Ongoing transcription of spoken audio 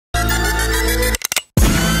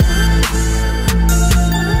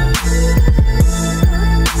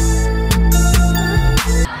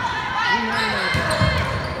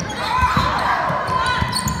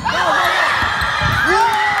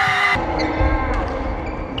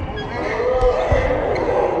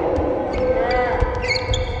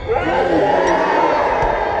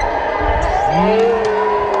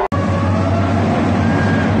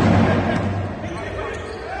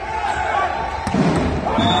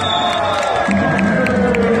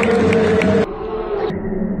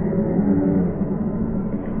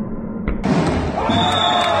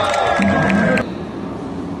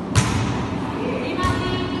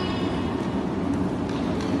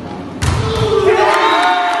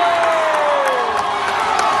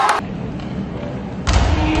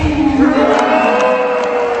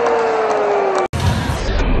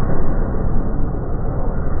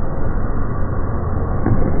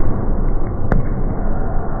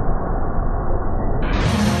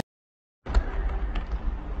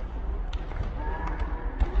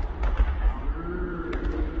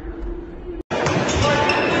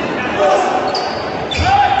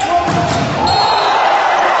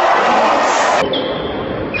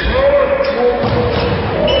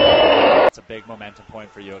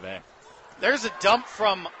point for U of A. There's a dump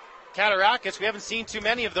from Katarakis. We haven't seen too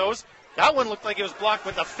many of those. That one looked like it was blocked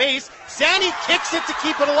with the face. Sani kicks it to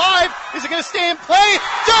keep it alive. Is it going to stay in play?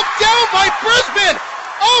 Dumped down by Brisbane.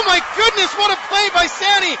 Oh my goodness, what a play by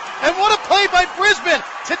Sani, and what a play by Brisbane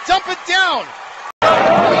to dump it down.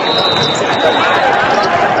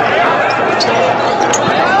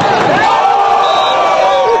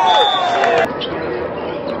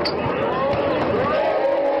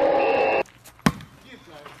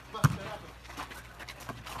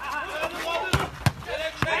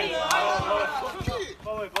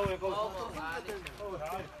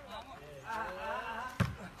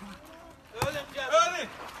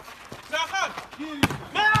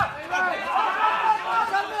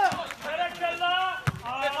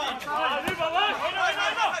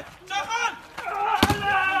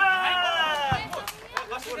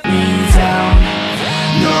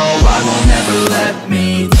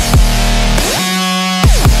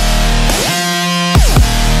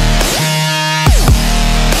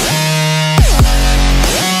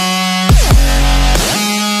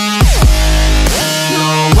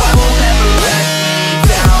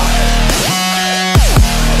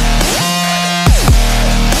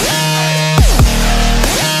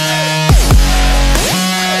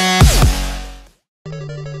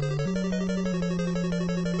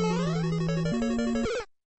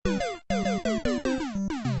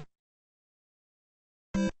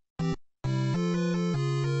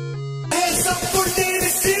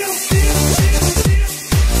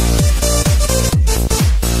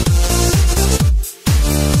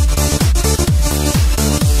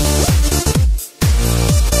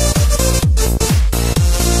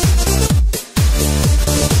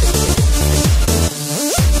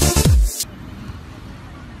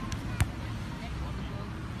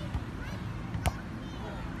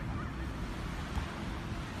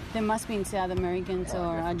 There must be South Americans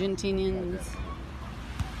or Argentinians.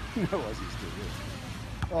 No, Aussies too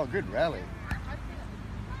good. Oh, good rally.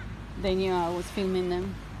 They knew I was filming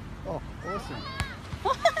them. Oh, awesome.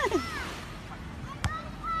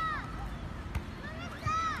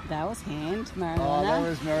 That was hand, Maradona. Oh, that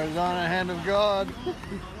was Maradona, hand of God.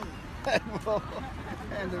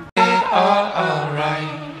 Hand of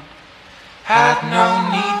Alright, had no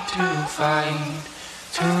need to fight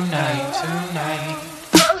tonight.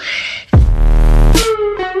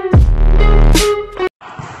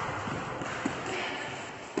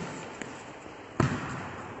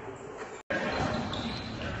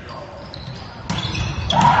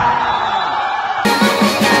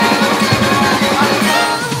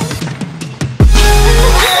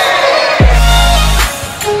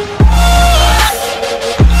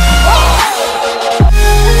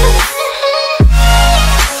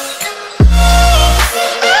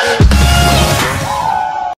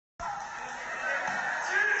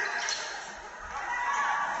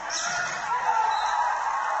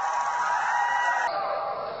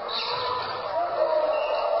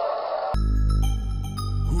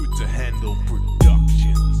 To handle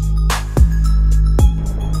productions.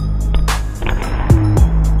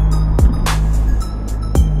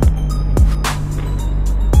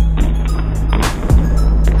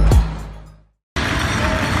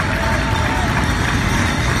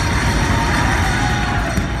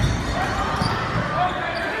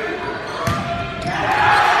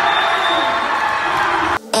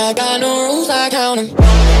 I got no rules, I count 'em.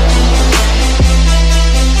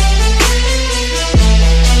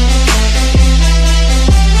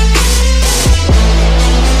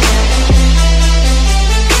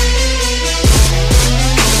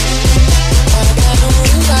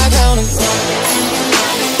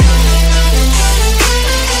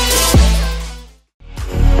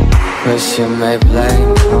 Wish you may play,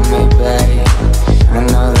 I may play. I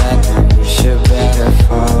know that